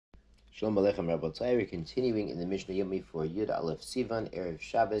Shalom Aleichem Rabotai. We're continuing in the Mishnah Yomi for Yud Aleph Sivan, Erev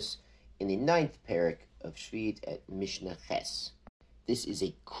Shabbos, in the 9th parak of Shvi'it at Mishnah Ches. This is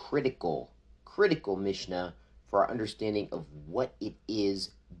a critical Mishnah for our understanding of what it is,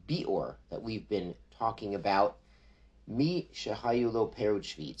 Bior, that we've been talking about. Mi Shehayu Lo Perut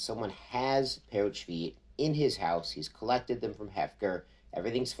Shvi'it. Someone has Perut Shvi'it in his house. He's collected them from Hefker.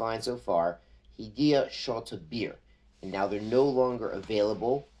 Everything's fine so far. Higia Shota Bir. And now they're no longer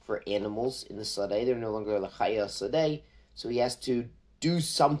available for animals in the Sadeh. They're no longer L'chaya Sadeh. So he has to do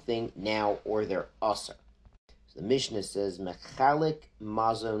something now or they're Aser. So the Mishnah says, Mechalik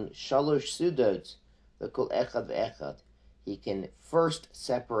Mazon Shalosh Sudot L'kol Echad Ve'echad. He can first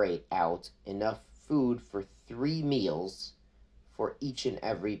separate out enough food for 3 meals for each and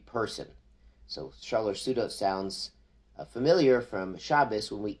every person. So Shalosh Sudot sounds familiar from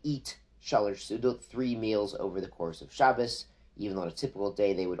Shabbos when we eat Shalosh Sudot, 3 meals over the course of Shabbos. Even on a typical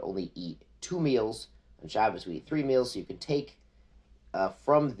day, they would only eat 2 meals. On Shabbos, we eat 3 meals, so you can take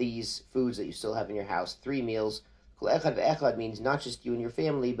from these foods that you still have in your house 3 meals. Kol echad ve'echad means not just you and your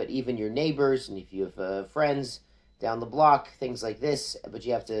family, but even your neighbors, and if you have friends down the block, things like this, but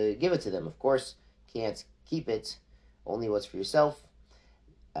you have to give it to them, of course. Can't keep it, only what's for yourself.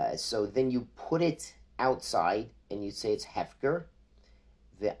 So then you put it outside, and you say it's hefker.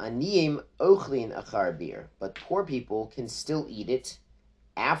 The aniyim ochlin achar bir, but poor people can still eat it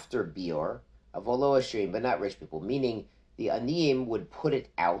after bior, avolo ashrim, but not rich people. Meaning the aniyim would put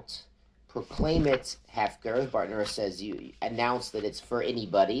it out, proclaim it hefker. Bartner says you announce that it's for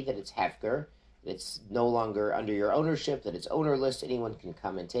anybody, that it's hefker, that it's no longer under your ownership, that it's ownerless. Anyone can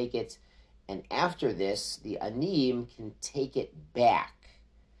come and take it, and after this, the aniyim can take it back.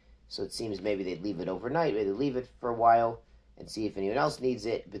 So it seems maybe they'd leave it overnight, maybe they leave it for a while and see if anyone else needs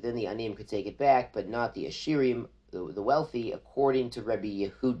it, but then the aniyim could take it back, but not the ashirim, the wealthy, according to Rabbi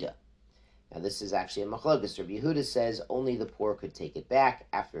Yehuda. Now this is actually a machlokas. Rabbi Yehuda says only the poor could take it back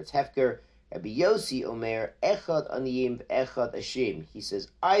after it's hefker. Rabbi Yossi omer, echad aniyim, echad ashirim. He says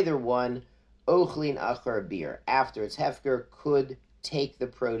either one, ochlin achar bir, after it's hefker, could take the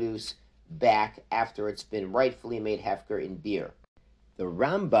produce back after it's been rightfully made hefker in bir. The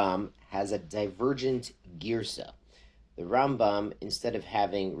Rambam has a divergent girsa. The Rambam, instead of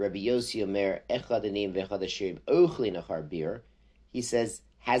having Rabbi Yossi Omer Echad Aniyim V'Echad Ashirim Ochlin Achar Bir, he says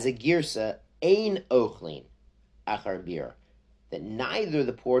has a girsa Ein Ochlin Achar Bir, that neither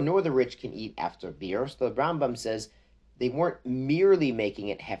the poor nor the rich can eat after bir. So the Rambam says they weren't merely making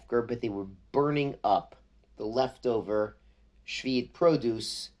it hefker, but they were burning up the leftover Shvi'it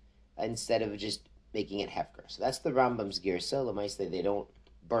produce instead of just making it hefker. So that's the Rambam's girsa. L'maaseh they don't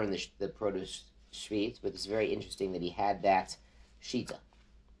burn the produce Shvi'it, but it's very interesting that he had that shita.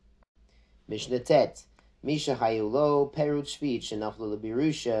 Mishnah Tet, Misha Hayulo Perut Shvi'it Shenaflu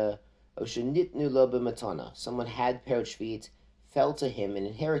Lebirusha O Shenitnu Lo B'Matana. Someone had Perut Shvi'it, fell to him in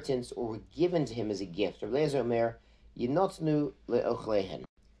inheritance, or were given to him as a gift. Rabbi Eliezer Omer Yinotnu LeOchlehen.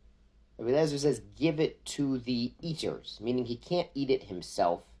 Rabbi Eliezer says give it to the eaters, meaning he can't eat it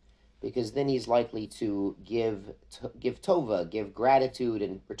himself, because then he's likely to give tova, give gratitude,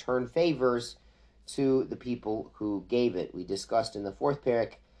 and return favors to the people who gave it. We discussed in the 4th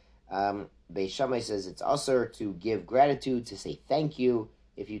parak, Beis Shammai says it's usher to give gratitude, to say thank you,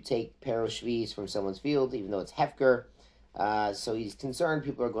 if you take Perut Shvi'it from someone's field, even though it's hefker. So he's concerned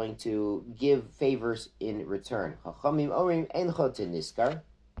people are going to give favors in return. Chachamim omrim ein chote niskar.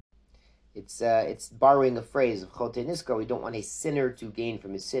 It's borrowing a phrase of chote niskar. We don't want a sinner to gain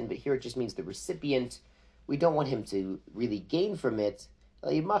from his sin, but here it just means the recipient. We don't want him to really gain from it.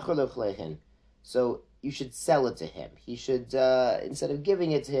 So you should sell it to him. He should, instead of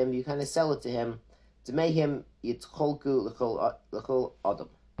giving it to him, you kind of sell it to him. T'mehim yitcholku l'chol adam.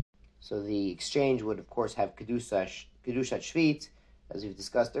 So the exchange would, of course, have kedushat shvit, as we've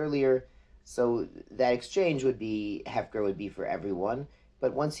discussed earlier. So that exchange would be, hefker would be for everyone.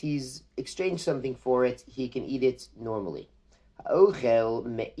 But once he's exchanged something for it, he can eat it normally. Ha'ochel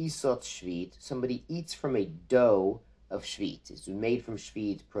me'isot shvit. Somebody eats from a dough of shvit. It's made from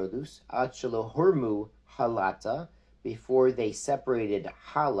shvit produce. Ad shelo hormu halata. Before they separated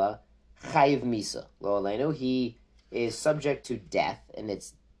hala, chayiv misa. Lo aleinu, he is subject to death, and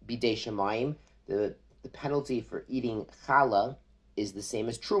it's bidei shamayim. The penalty for eating challah is the same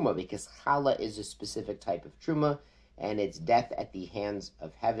as truma, because challah is a specific type of truma, and it's death at the hands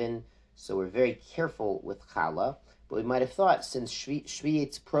of heaven. So we're very careful with challah. But we might have thought, since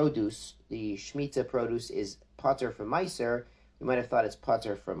shvit's produce, the shmita produce, is pater from meiser, we might have thought it's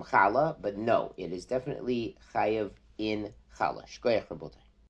pater from challah, but no, it is definitely chayiv in challah. Shkoyach Rabotai.